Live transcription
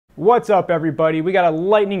What's up, everybody? We got a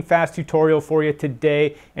lightning fast tutorial for you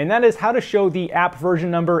today, and that is how to show the app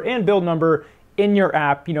version number and build number in your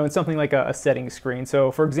app, in something like a settings screen.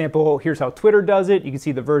 So for example, here's how Twitter does it. You can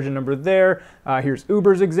see the version number there. Here's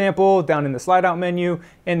Uber's example down in the slide out menu.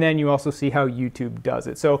 And then you also see how YouTube does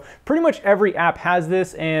it. So pretty much every app has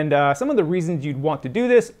this. And some of the reasons you'd want to do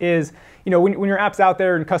this is, when your app's out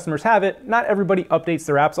there and customers have it, not everybody updates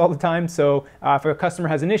their apps all the time. So if a customer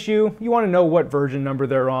has an issue, you want to know what version number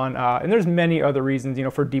they're on. And there's many other reasons,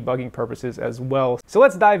 for debugging purposes as well. So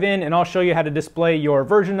let's dive in and I'll show you how to display your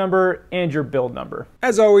version number and your build number.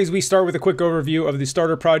 As always, we start with a quick overview of the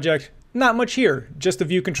starter project. Not much here, just a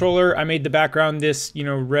view controller. I made the background this,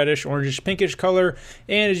 reddish, orangish, pinkish color.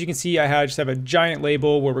 And as you can see, I just have a giant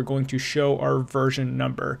label where we're going to show our version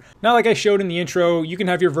number. Now, like I showed in the intro, you can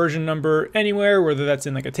have your version number anywhere, whether that's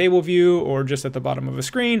in like a table view or just at the bottom of a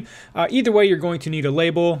screen. Either way, you're going to need a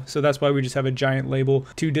label. So that's why we just have a giant label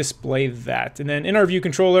to display that. And then in our view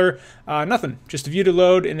controller, nothing, just a view to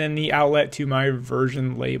load and then the outlet to my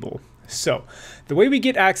version label. So the way we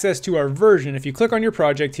get access to our version, if you click on your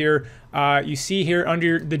project here, you see here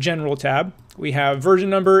under the general tab, we have version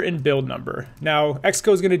number and build number. Now,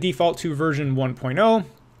 Xcode is going to default to version 1.0.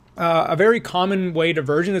 A very common way to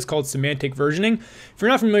version is called semantic versioning. If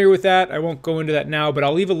you're not familiar with that, I won't go into that now, but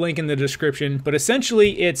I'll leave a link in the description. But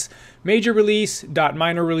essentially, it's major release dot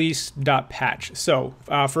minor release dot patch. So,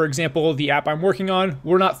 for example, the app I'm working on,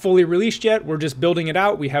 we're not fully released yet. We're just building it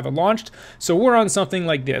out. We haven't launched. So we're on something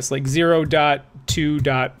like this, like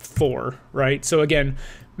 0.2.4, right? So again,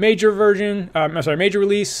 major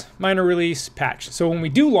release, minor release, patch. So when we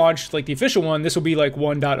do launch, like the official one, this will be like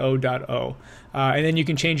 1.0.0. And then you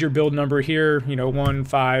can change your build number here, 1,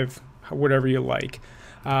 5, whatever you like.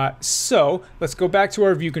 So let's go back to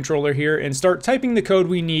our view controller here and start typing the code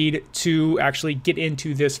we need to actually get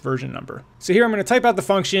into this version number. So here I'm going to type out the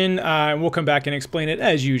function and we'll come back and explain it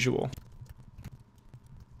as usual.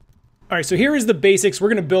 All right, so here is the basics. We're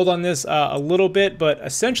going to build on this a little bit, but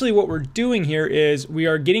essentially what we're doing here is we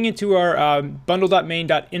are getting into our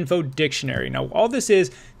bundle.main.info dictionary. Now, all this is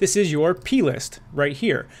your plist right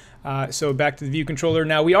here. So back to the view controller.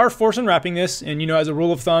 Now we are force unwrapping this, and as a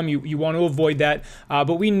rule of thumb, you want to avoid that.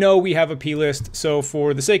 But we know we have a plist, so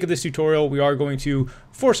for the sake of this tutorial, we are going to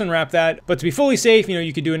force unwrap that. But to be fully safe,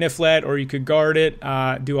 you could do an if-let or you could guard it,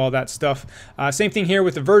 do all that stuff. Same thing here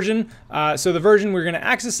with the version. So the version, we're going to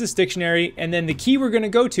access this dictionary, and then the key we're going to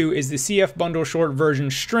go to is the CF bundle short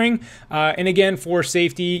version string. And again, for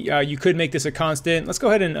safety, you could make this a constant. Let's go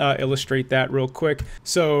ahead and illustrate that real quick.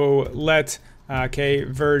 So let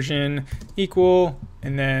version equal,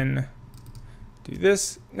 and then do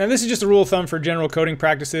this. Now this is just a rule of thumb for general coding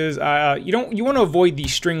practices. You want to avoid the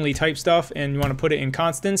stringly type stuff, and you want to put it in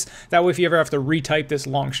constants. That way, if you ever have to retype this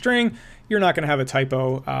long string, you're not going to have a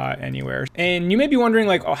typo anywhere. And you may be wondering,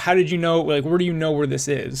 like, oh, how did you know? Like, where do you know where this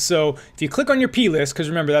is? So if you click on your plist, because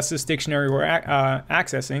remember that's this dictionary we're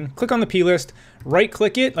accessing. Click on the plist,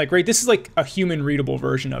 right-click it. Like, right, this is like a human readable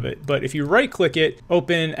version of it. But if you right-click it,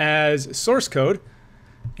 open as source code.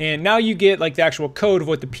 And now you get like the actual code of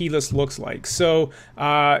what the plist looks like. So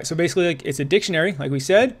basically, like, it's a dictionary, like we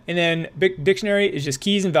said, and then dictionary is just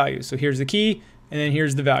keys and values. So here's the key, and then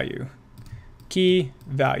here's the value, key,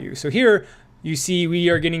 value. So here you see we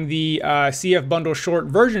are getting the CF bundle short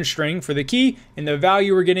version string for the key, and the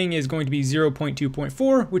value we're getting is going to be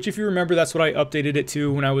 0.2.4, which if you remember, that's what I updated it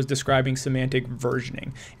to when I was describing semantic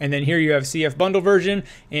versioning. And then here you have CF bundle version,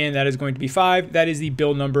 and that is going to be 5. That is the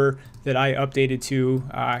build number that I updated to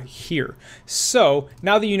here. So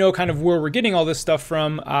now that you know kind of where we're getting all this stuff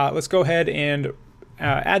from, let's go ahead and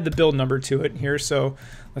add the build number to it here. So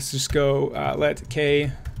let's just go let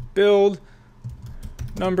k build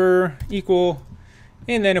number equal,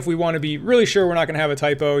 and then if we want to be really sure we're not going to have a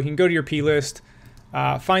typo, you can go to your plist,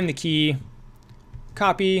 find the key,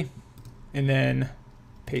 copy, and then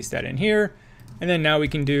paste that in here. And then now we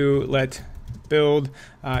can do let build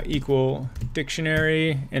equal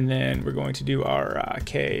dictionary, and then we're going to do our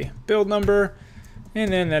k build number,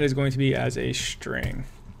 and then that is going to be as a string.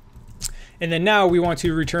 And then now we want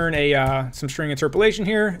to return some string interpolation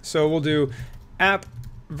here, so we'll do app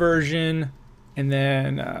version, and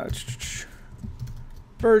then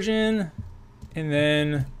version, and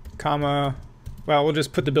then comma, well, we'll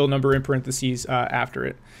just put the build number in parentheses after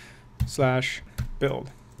it, /build.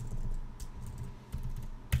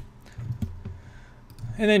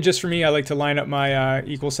 And then just for me, I like to line up my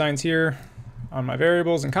equal signs here on my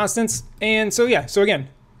variables and constants. And so yeah, so again,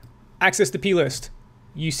 access the plist.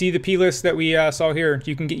 You see the plist that we saw here.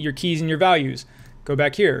 You can get your keys and your values. Go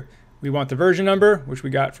back here. We want the version number, which we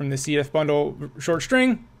got from the CF bundle short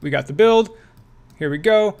string. We got the build. Here we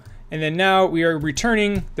go. And then now we are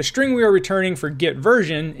returning, the string we are returning for get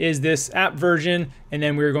version is this app version, and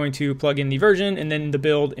then we're going to plug in the version and then the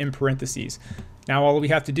build in parentheses. Now all we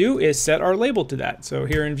have to do is set our label to that. So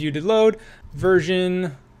here in view did load,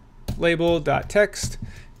 version label.text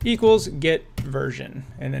equals get version.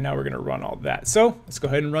 And then now we're gonna run all that. So let's go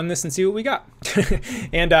ahead and run this and see what we got.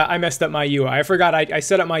 And I messed up my UI. I forgot I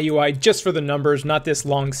set up my UI just for the numbers, not this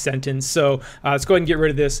long sentence. So let's go ahead and get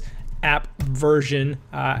rid of this app version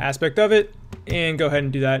aspect of it and go ahead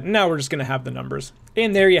and do that. Now we're just gonna have the numbers.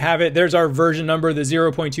 And there you have it. There's our version number, the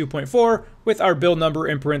 0.2.4 with our build number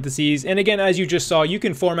in parentheses. And again, as you just saw, you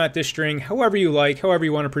can format this string however you like, however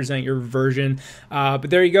you want to present your version. But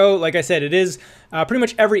there you go. Like I said, it is pretty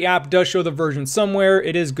much every app does show the version somewhere.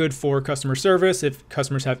 It is good for customer service. If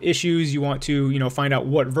customers have issues, you want to, find out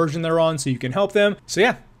what version they're on so you can help them. So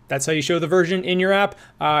yeah, that's how you show the version in your app.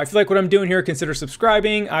 If you like what I'm doing here, consider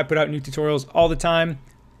subscribing. I put out new tutorials all the time.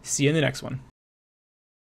 See you in the next one.